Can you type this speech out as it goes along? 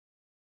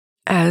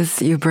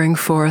As you bring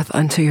forth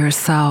unto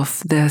yourself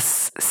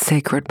this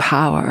sacred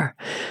power,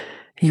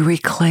 you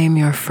reclaim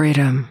your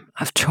freedom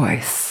of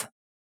choice,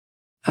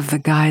 of the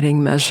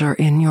guiding measure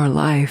in your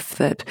life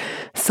that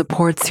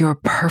supports your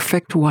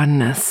perfect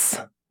oneness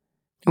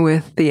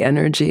with the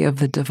energy of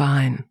the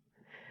divine.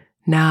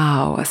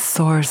 Now a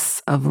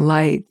source of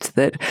light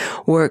that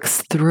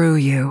works through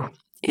you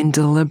in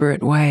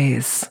deliberate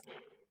ways,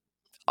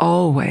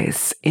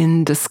 always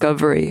in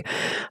discovery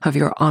of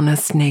your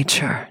honest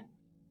nature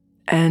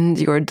and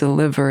your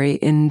delivery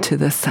into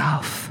the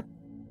self.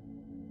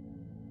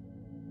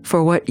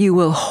 For what you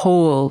will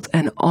hold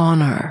and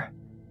honor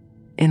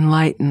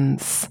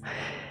enlightens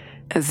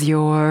as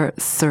your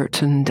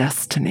certain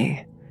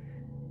destiny,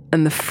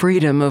 and the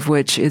freedom of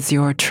which is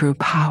your true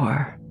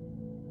power.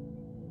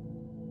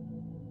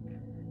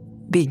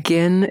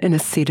 Begin in a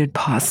seated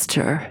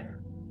posture,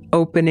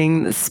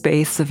 opening the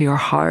space of your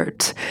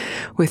heart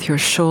with your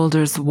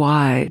shoulders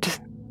wide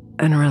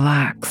and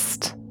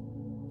relaxed,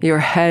 your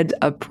head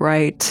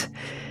upright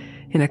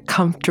in a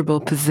comfortable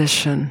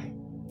position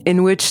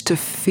in which to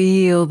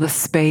feel the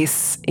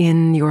space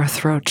in your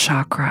throat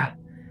chakra.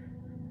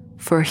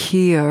 For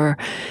here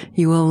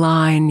you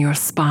align your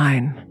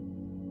spine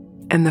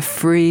and the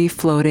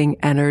free-floating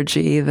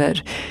energy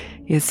that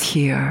is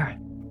here.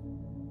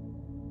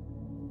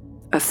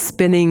 A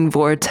spinning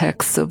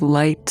vortex of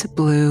light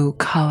blue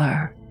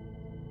color.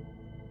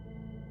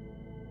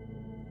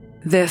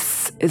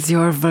 This is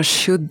your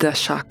Vishuddha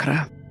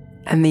chakra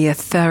and the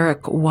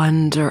etheric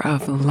wonder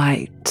of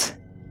light.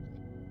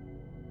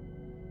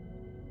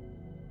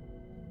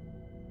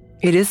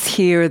 It is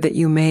here that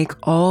you make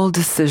all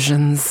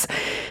decisions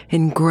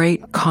in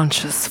great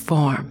conscious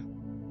form.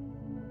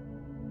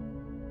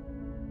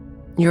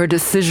 Your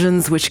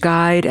decisions which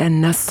guide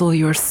and nestle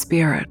your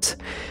spirit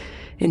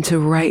into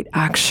right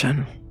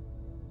action.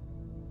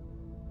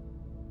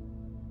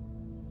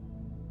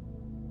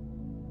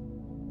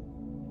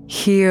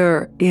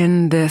 Here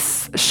in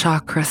this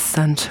chakra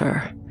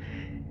center,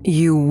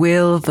 you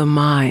will the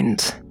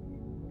mind.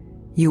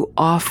 You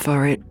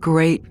offer it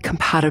great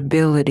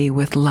compatibility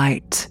with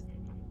light,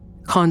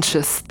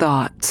 conscious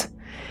thought,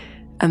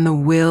 and the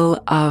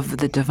will of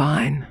the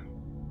divine.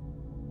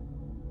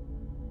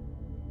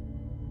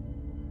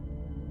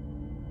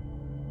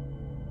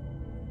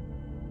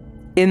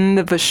 In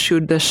the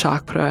Vishuddha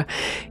chakra,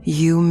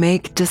 you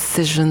make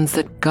decisions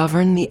that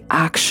govern the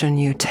action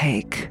you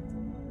take,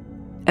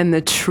 and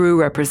the true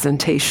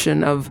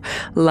representation of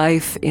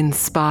life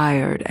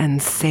inspired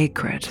and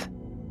sacred.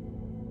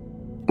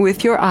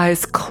 With your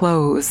eyes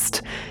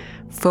closed,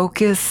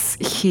 focus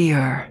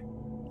here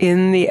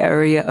in the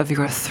area of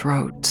your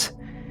throat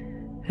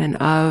and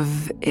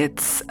of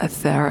its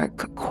etheric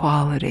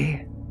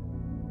quality.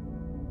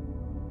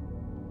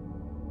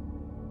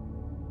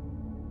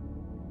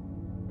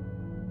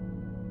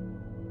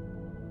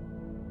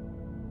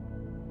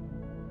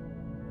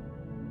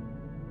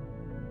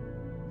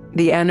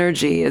 The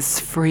energy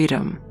is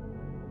freedom.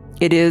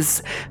 It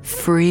is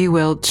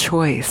free-willed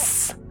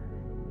choice.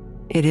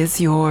 It is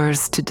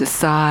yours to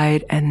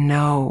decide and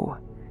know,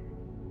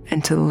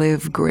 and to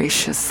live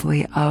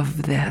graciously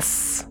of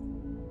this.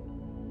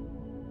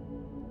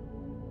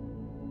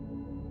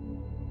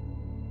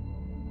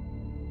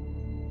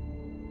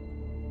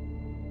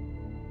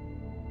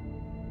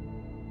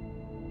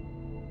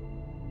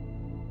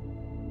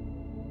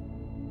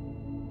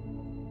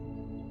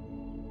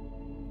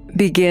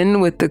 Begin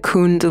with the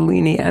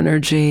Kundalini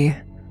energy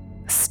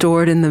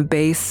stored in the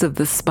base of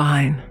the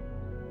spine.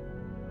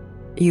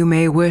 You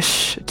may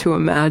wish to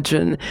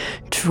imagine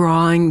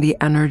drawing the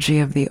energy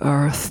of the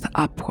earth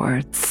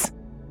upwards.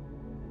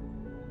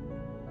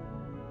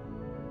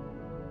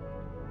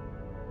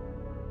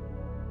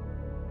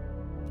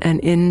 And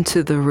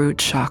into the root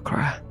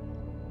chakra,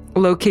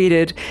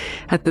 located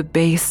at the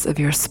base of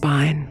your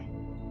spine.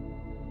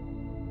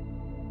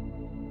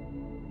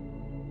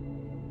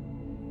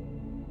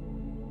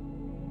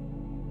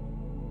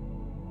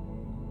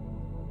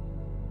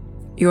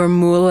 Your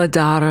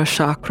Muladhara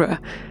chakra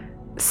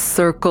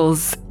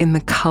circles in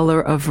the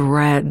color of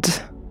red,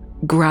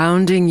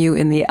 grounding you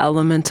in the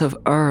element of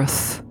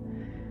earth,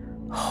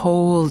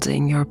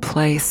 holding your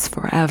place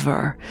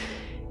forever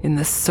in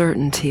the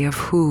certainty of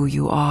who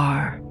you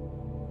are.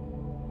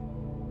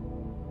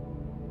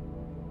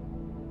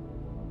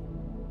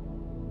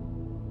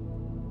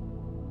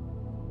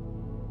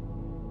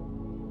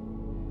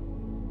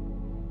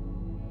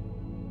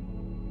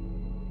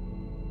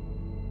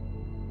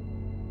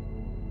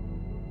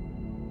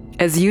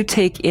 As you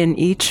take in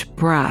each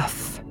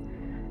breath,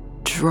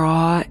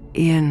 draw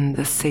in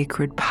the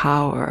sacred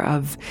power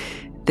of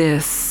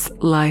this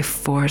life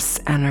force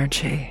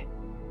energy.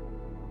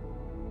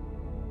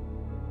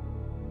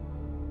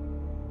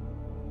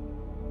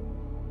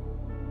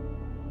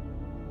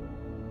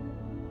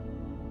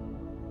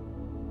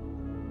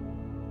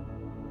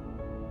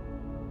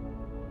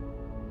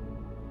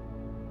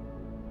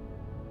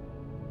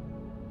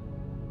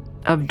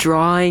 Of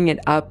drawing it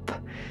up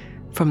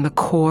from the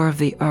core of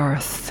the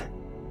earth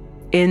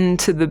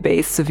into the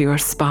base of your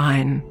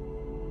spine,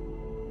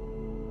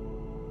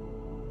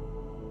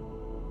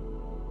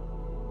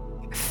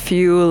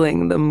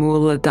 fueling the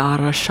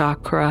Muladhara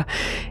chakra,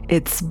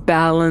 its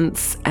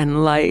balance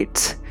and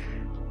light.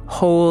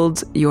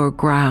 Hold your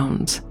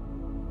ground.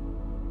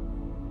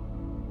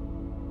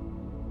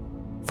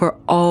 For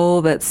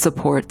all that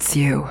supports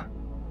you.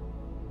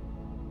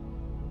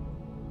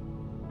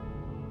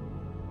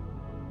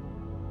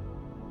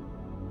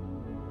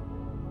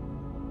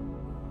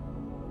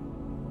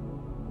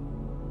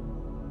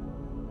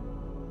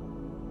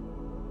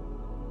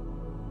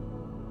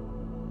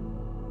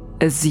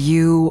 As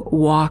you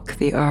walk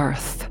the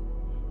earth,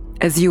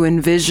 as you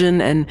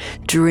envision and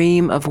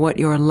dream of what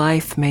your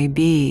life may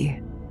be,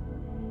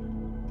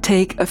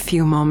 take a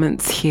few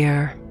moments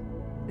here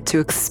to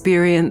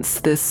experience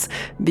this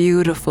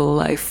beautiful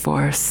life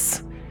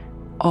force,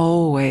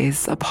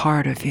 always a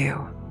part of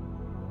you.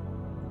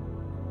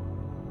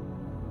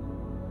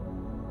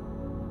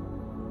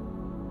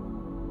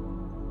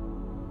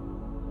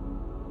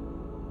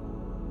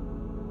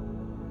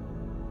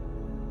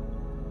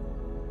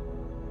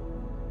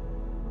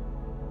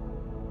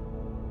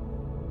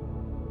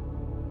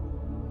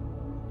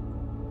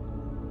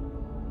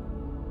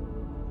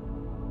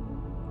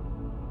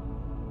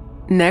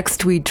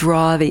 Next, we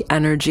draw the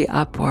energy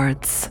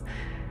upwards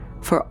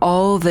for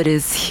all that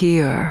is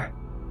here,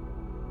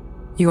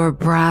 your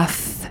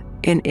breath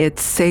in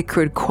its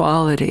sacred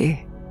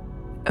quality,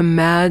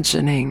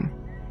 imagining,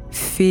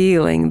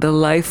 feeling the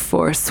life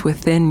force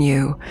within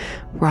you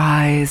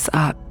rise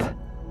up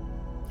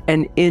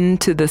and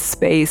into the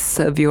space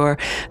of your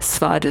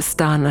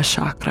Svadhisthana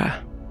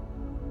chakra.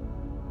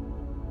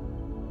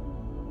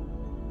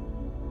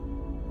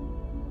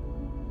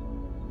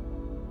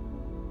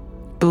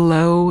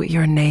 Below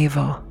your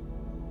navel,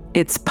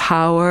 its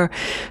power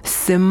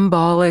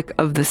symbolic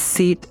of the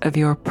seat of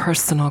your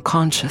personal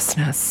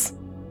consciousness.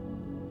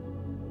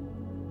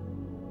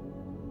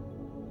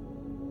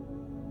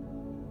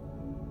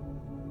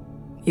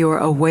 Your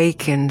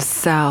awakened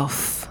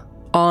self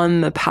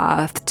on the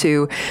path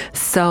to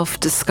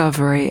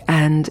self-discovery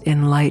and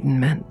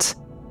enlightenment.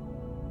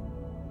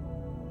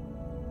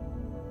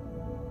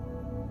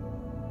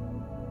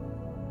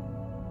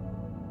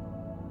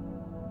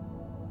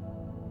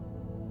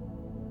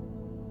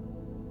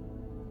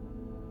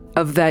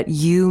 Of that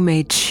you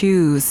may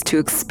choose to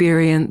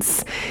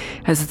experience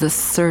as the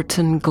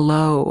certain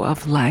glow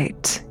of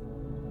light,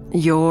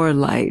 your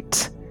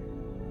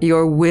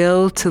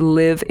will to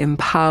live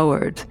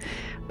empowered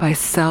by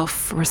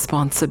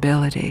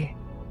self-responsibility.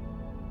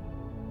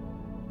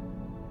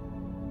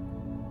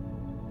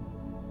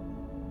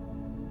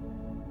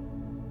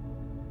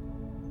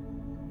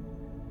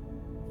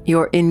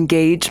 Your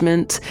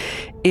engagement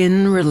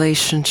in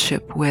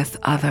relationship with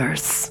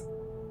others.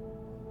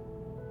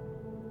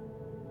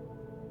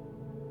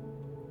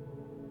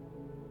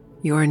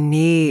 Your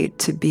need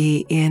to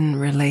be in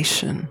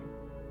relation.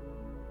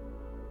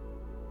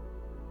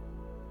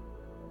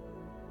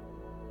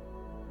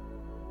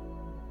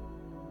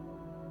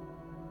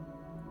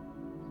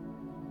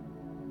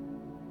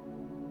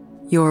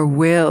 Your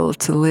will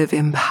to live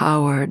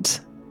empowered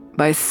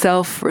by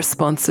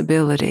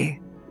self-responsibility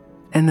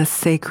and the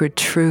sacred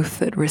truth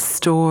that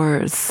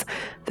restores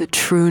the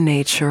true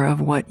nature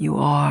of what you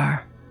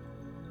are.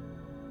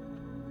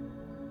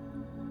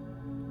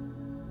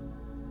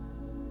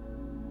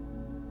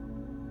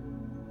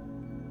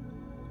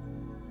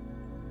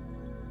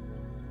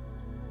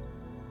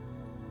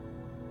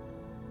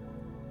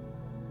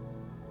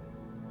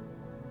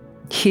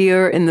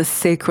 Here in the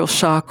sacral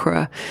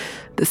chakra,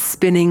 the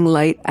spinning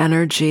light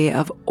energy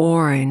of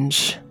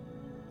orange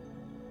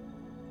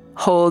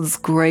holds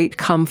great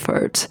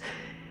comfort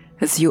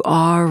as you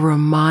are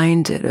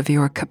reminded of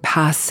your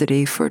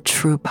capacity for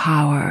true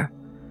power.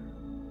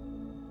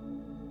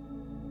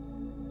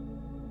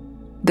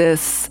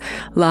 This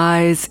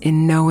lies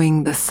in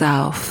knowing the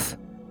self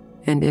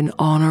and in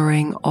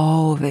honoring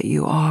all that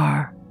you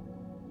are.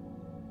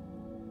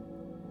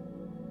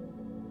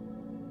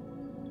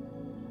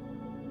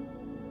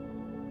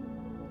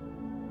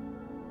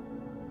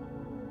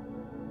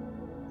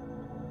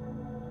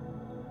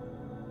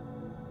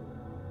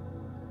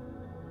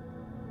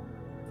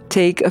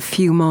 Take a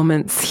few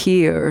moments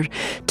here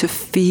to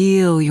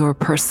feel your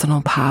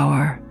personal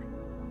power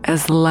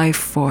as life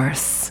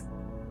force,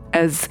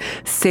 as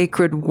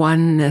sacred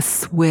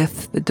oneness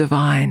with the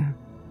divine.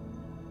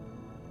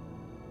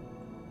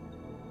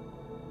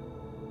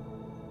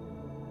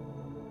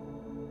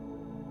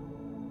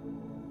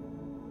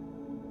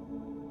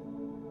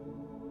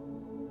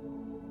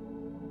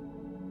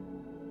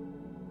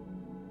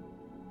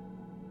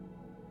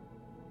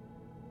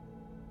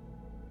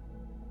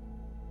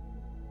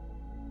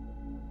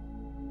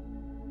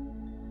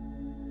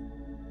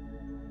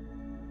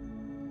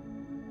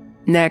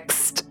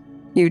 Next,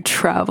 you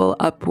travel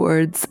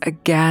upwards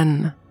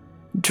again,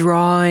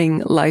 drawing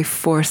life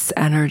force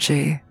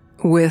energy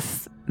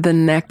with the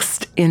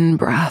next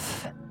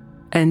in-breath,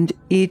 and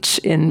each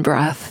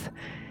in-breath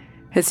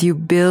as you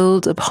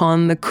build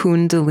upon the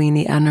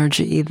Kundalini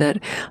energy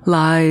that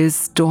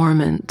lies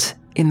dormant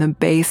in the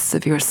base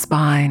of your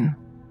spine,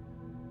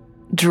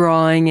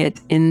 drawing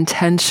it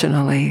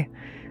intentionally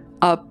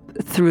up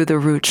through the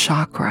root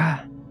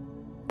chakra,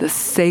 the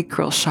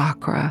sacral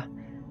chakra,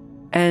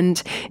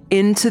 and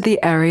into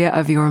the area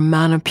of your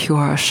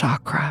Manipura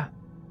chakra.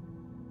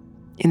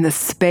 In the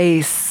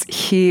space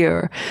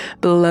here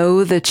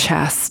below the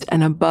chest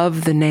and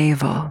above the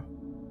navel,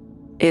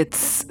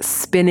 its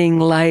spinning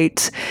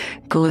light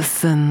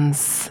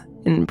glistens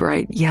in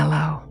bright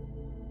yellow.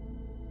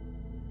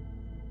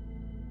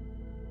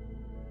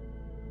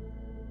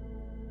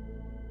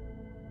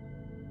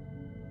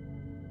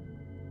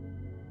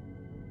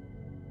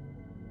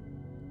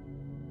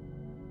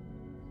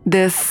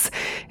 This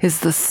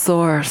is the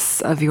source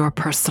of your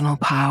personal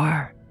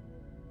power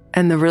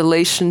and the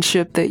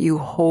relationship that you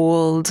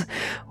hold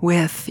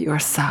with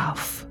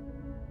yourself.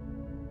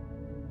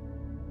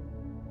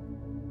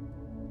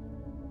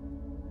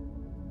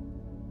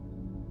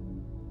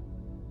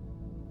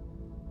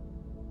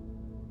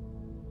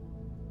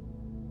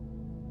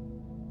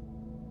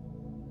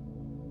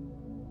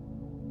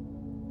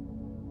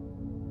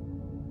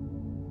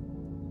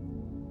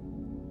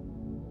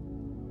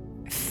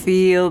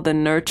 Feel the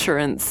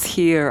nurturance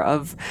here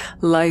of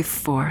life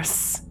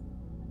force.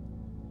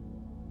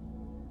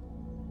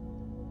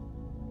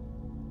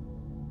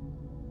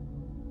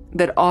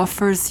 That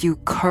offers you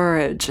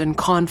courage and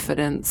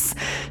confidence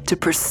to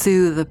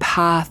pursue the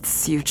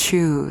paths you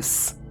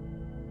choose.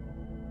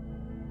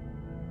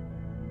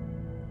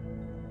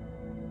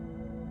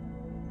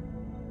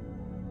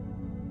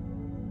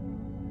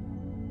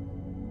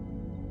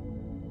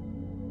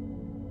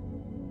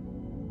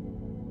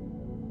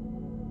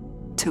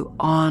 To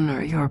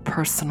honor your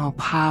personal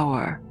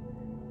power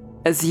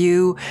as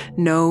you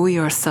know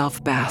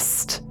yourself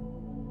best.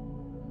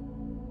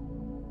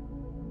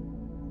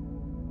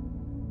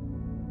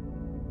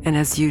 And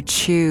as you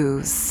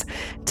choose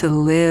to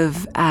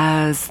live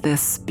as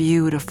this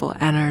beautiful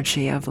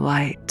energy of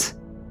light.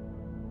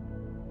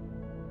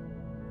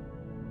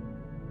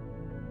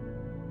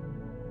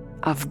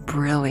 Of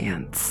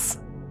brilliance.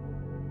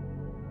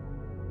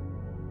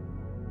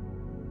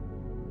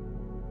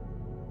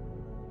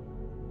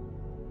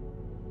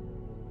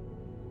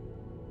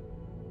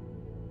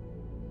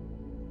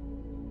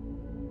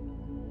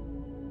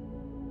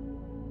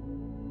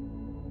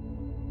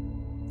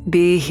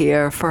 Be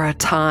here for a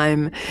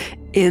time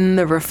in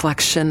the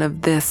reflection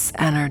of this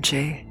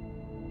energy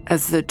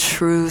as the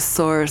true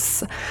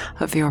source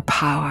of your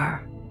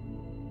power.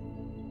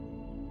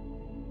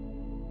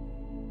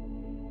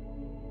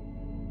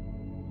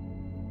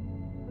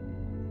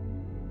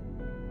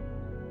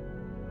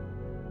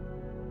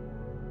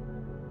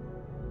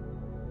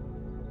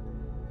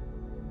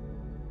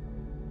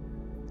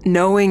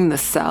 Knowing the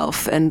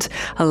self and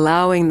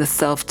allowing the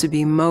self to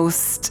be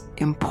most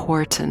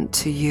important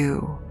to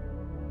you.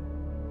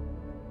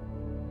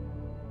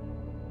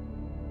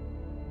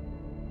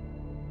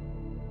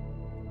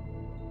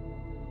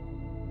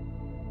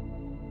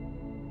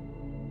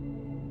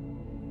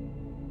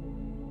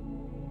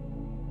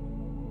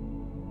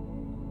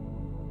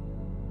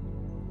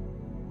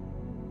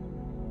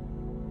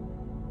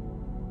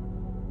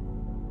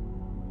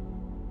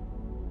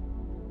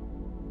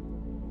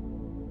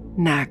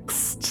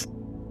 Next,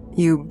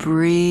 you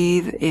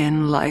breathe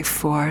in life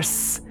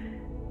force,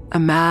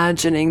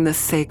 imagining the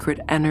sacred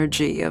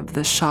energy of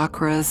the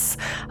chakras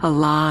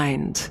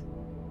aligned,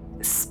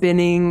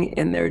 spinning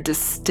in their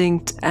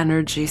distinct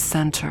energy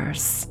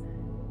centers.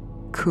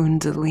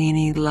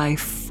 Kundalini life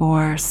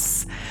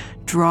force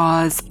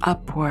draws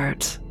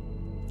upward,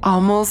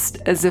 almost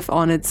as if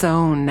on its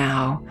own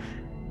now,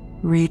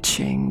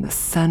 reaching the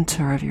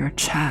center of your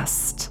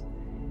chest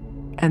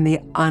and the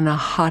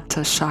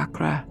Anahata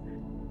chakra.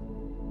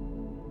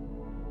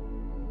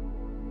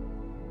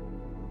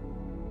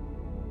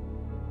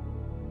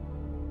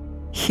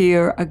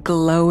 Here, a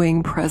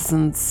glowing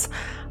presence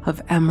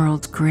of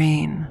emerald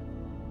green.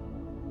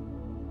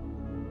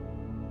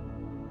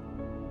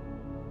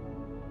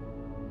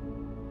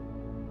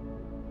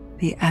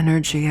 The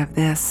energy of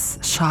this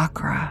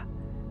chakra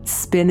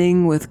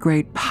spinning with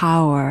great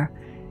power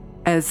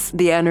as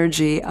the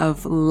energy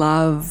of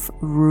love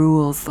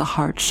rules the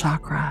heart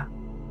chakra.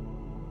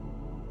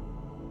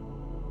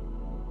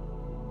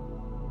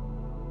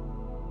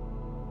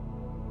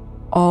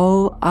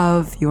 All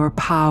of your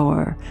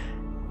power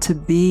to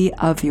be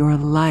of your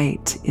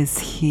light is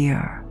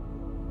here.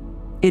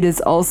 It is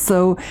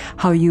also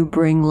how you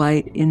bring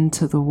light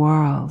into the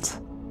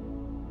world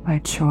by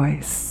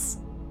choice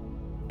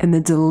and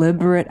the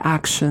deliberate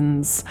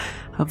actions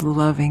of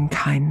loving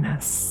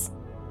kindness.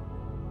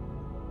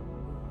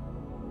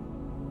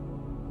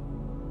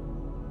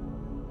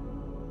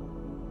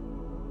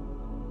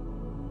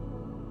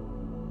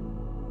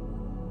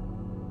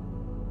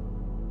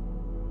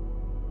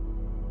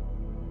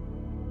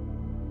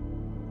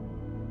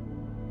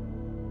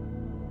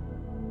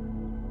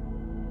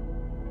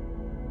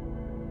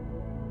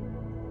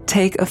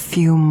 Take a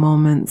few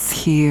moments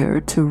here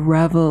to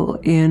revel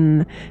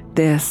in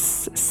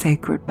this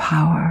sacred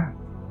power,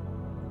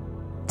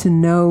 to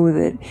know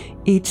that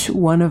each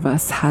one of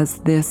us has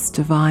this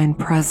divine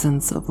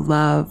presence of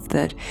love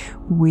that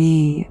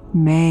we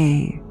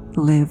may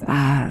live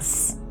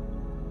as,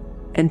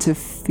 and to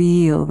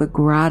feel the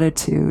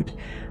gratitude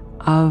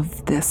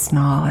of this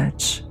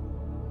knowledge.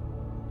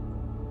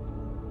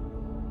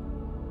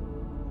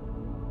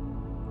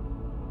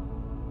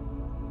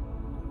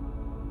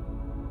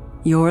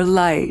 Your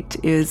light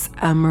is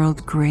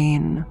emerald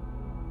green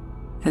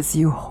as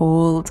you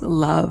hold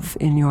love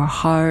in your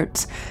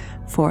heart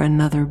for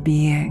another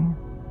being.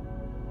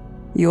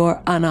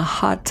 Your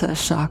Anahata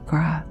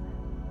chakra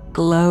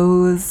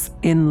glows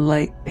in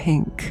light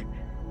pink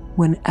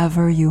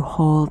whenever you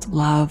hold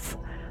love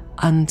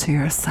unto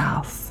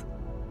yourself.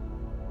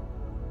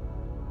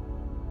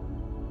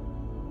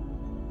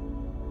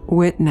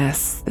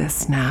 Witness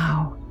this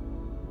now.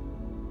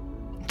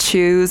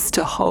 Choose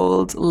to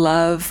hold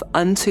love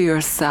unto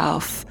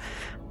yourself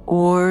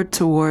or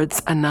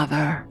towards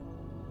another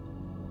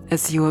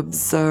as you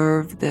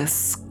observe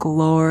this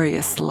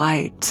glorious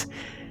light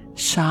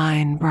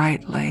shine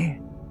brightly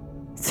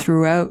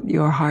throughout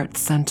your heart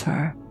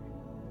center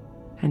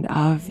and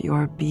of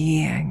your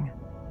being.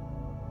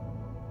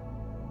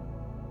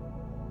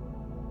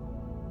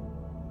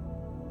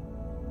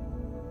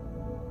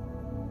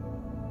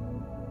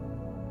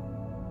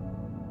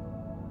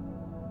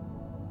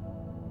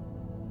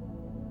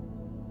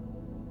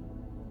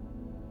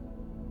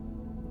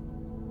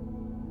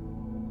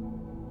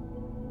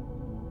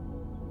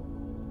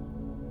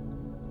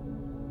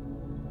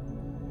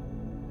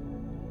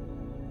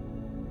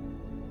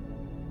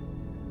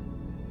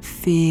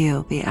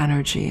 Feel the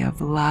energy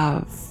of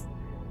love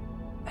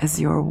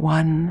as your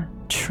one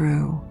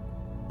true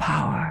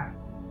power.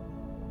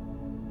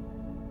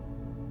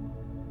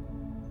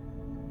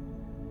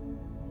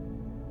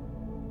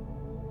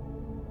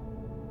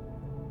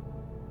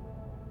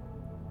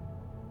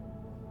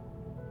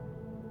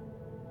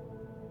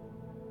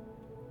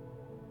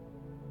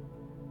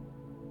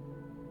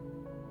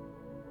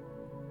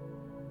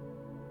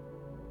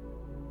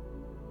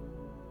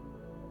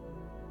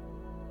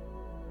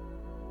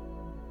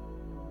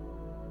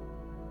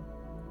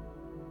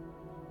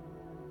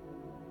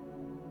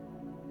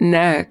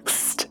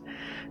 Next,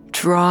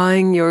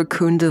 drawing your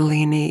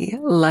Kundalini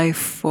life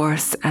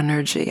force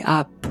energy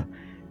up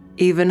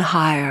even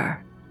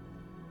higher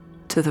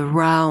to the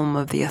realm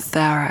of the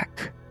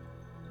etheric,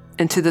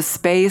 into the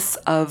space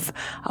of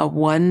a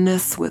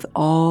oneness with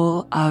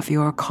all of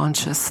your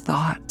conscious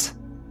thought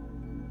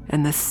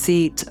and the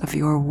seat of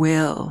your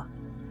will,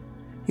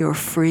 your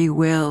free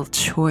will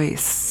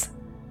choice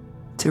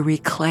to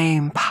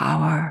reclaim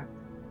power.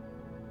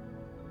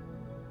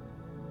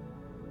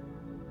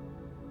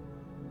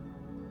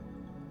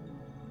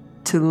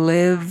 To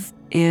live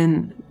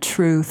in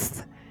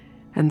truth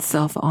and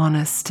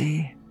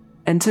self-honesty,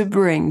 and to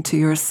bring to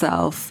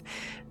yourself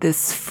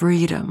this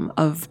freedom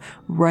of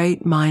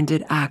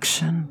right-minded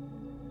action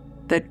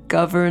that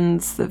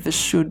governs the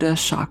Vishuddha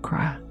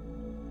chakra,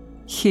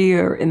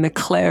 here in the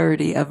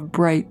clarity of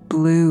bright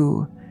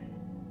blue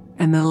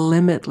and the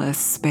limitless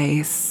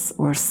space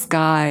or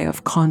sky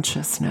of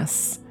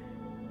consciousness,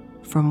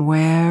 from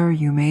where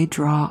you may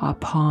draw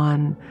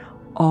upon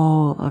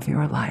all of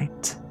your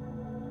light.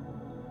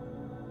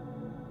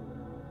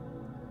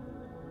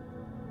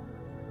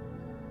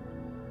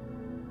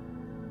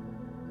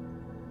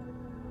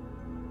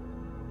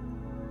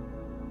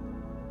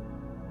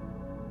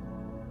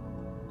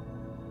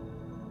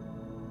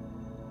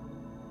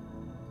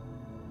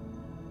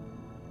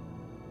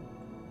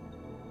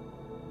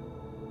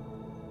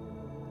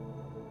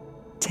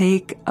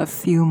 Take a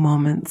few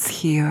moments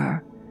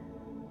here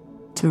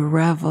to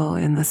revel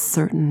in the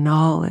certain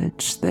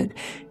knowledge that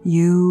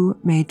you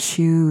may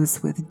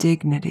choose with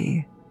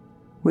dignity,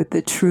 with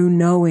the true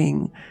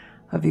knowing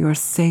of your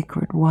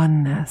sacred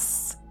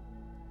oneness,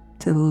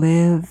 to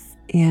live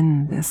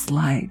in this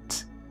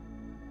light,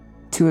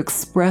 to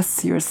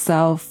express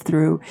yourself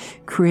through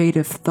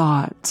creative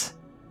thought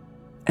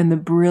and the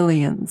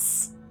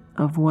brilliance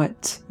of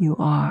what you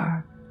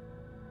are.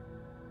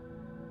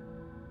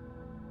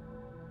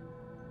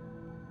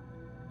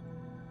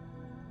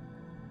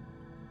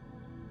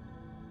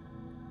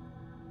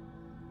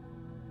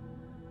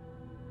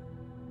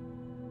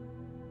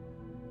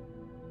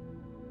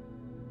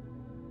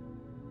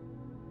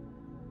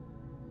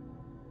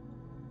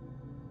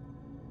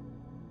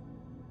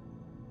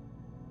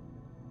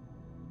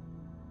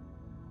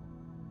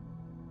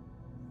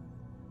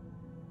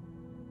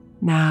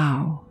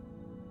 Now,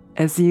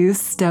 as you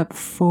step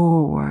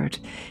forward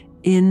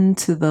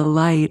into the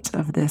light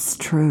of this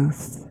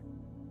truth,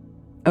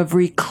 of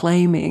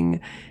reclaiming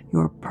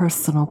your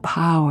personal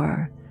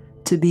power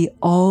to be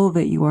all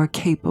that you are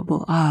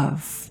capable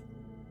of,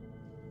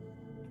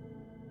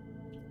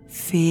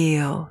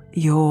 feel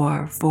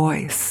your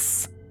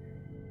voice.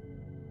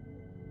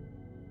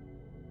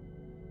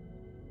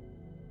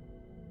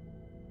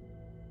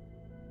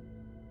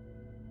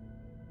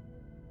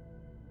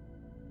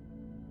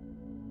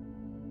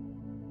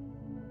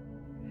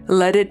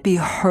 Let it be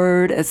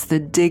heard as the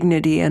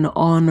dignity and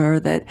honor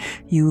that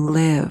you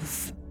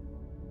live,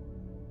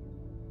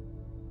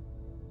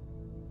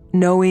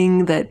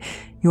 knowing that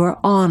your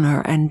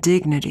honor and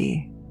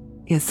dignity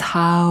is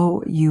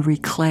how you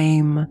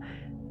reclaim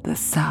the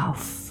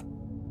self.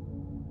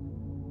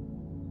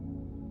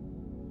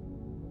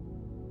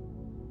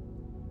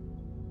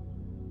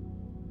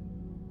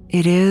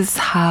 It is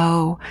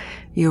how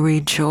you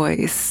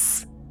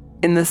rejoice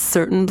in the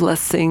certain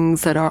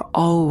blessings that are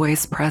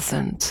always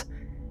present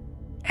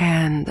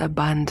and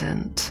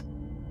abundant,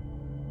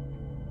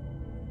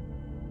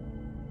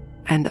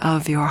 and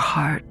of your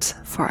heart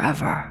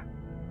forever.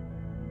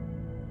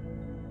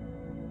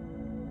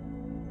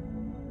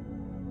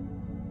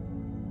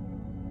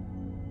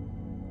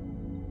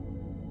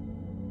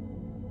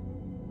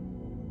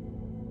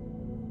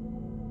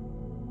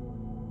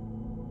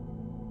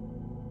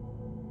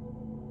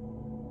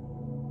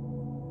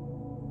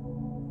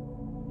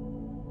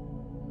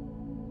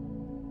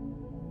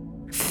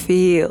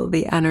 Feel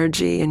the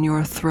energy in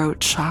your throat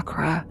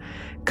chakra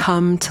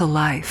come to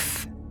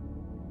life.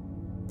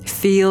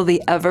 Feel the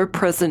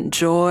ever-present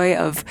joy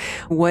of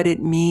what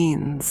it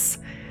means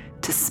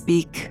to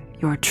speak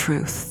your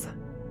truth.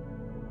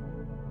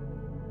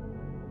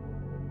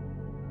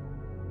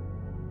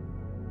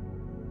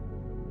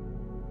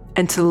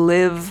 And to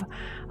live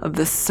of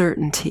the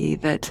certainty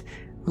that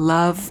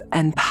love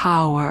and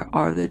power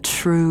are the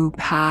true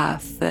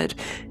path that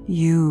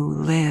you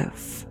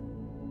live.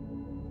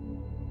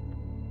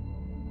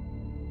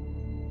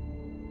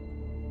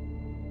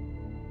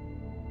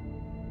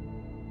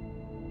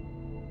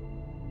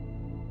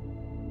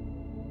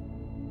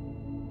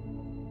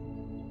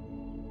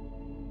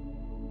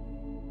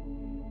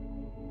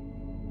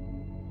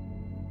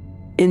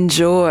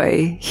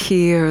 Enjoy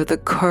here the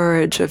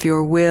courage of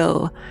your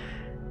will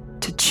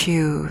to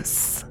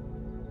choose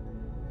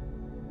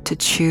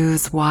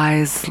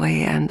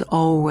wisely and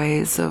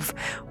always of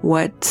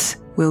what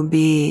will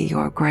be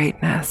your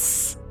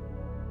greatness.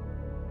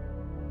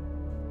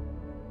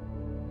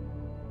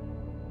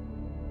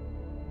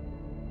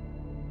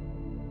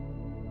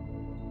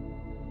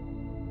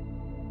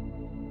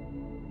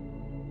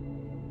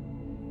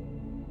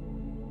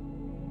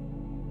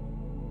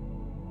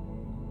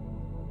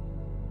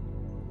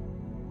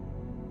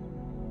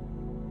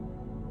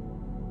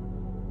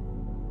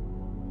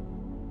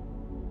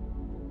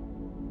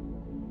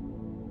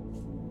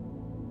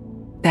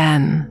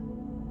 Then,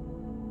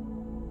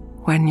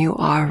 when you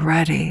are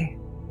ready,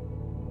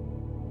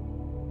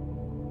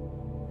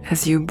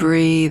 as you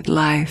breathe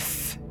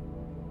life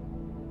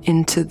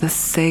into the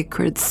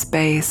sacred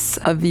space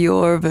of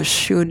your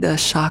Vishuddha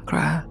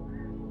chakra,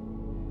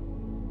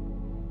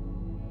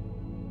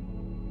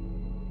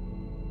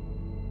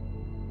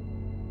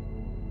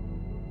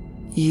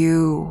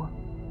 you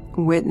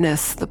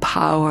witness the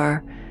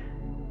power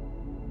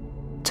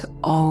to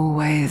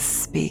always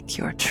speak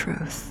your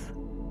truth.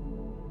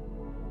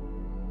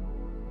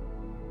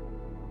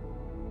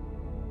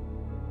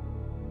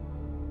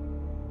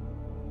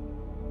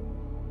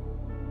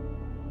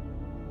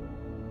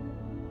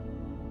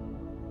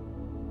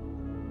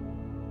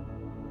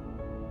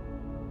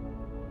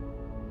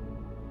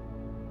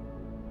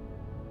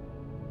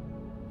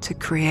 To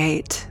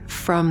create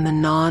from the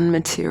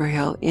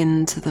non-material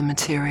into the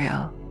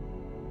material.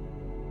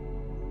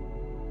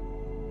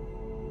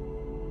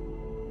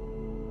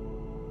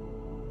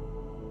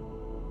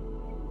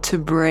 To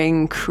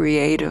bring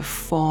creative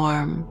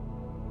form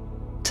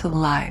to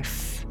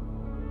life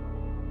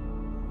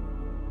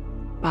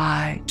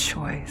by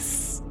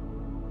choice.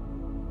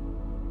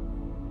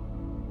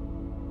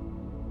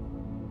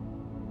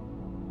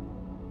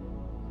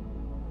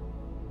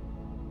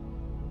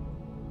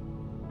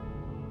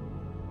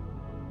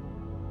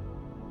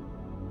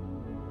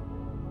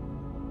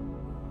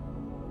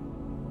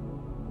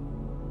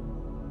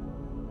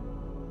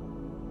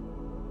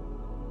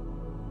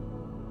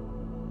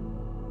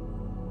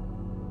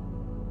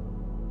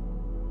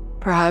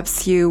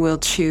 Perhaps you will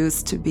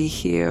choose to be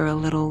here a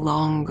little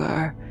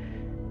longer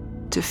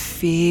to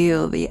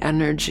feel the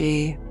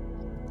energy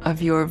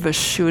of your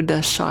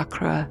Vishuddha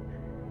chakra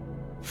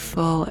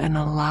full and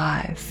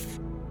alive.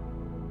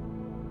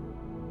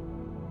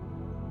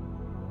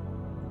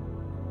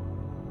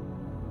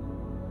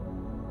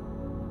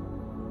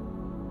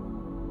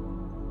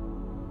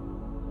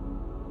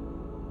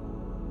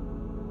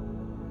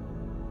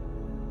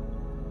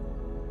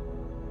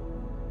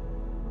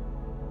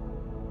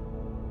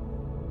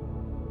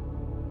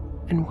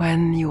 And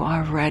when you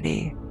are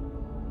ready,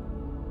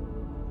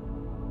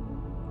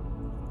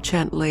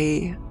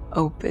 gently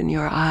open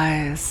your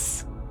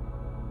eyes.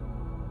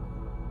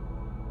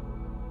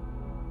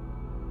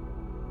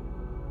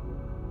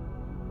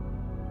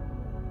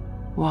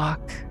 Walk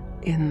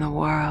in the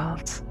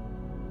world,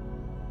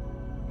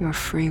 your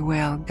free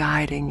will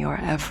guiding your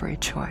every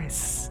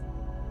choice.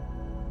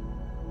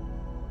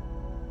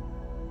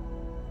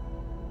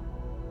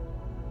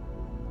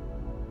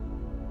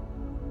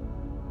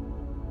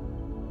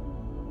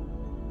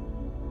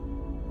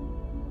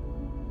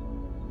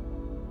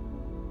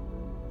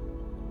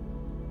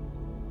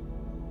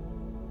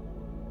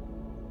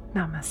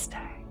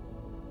 Namaste.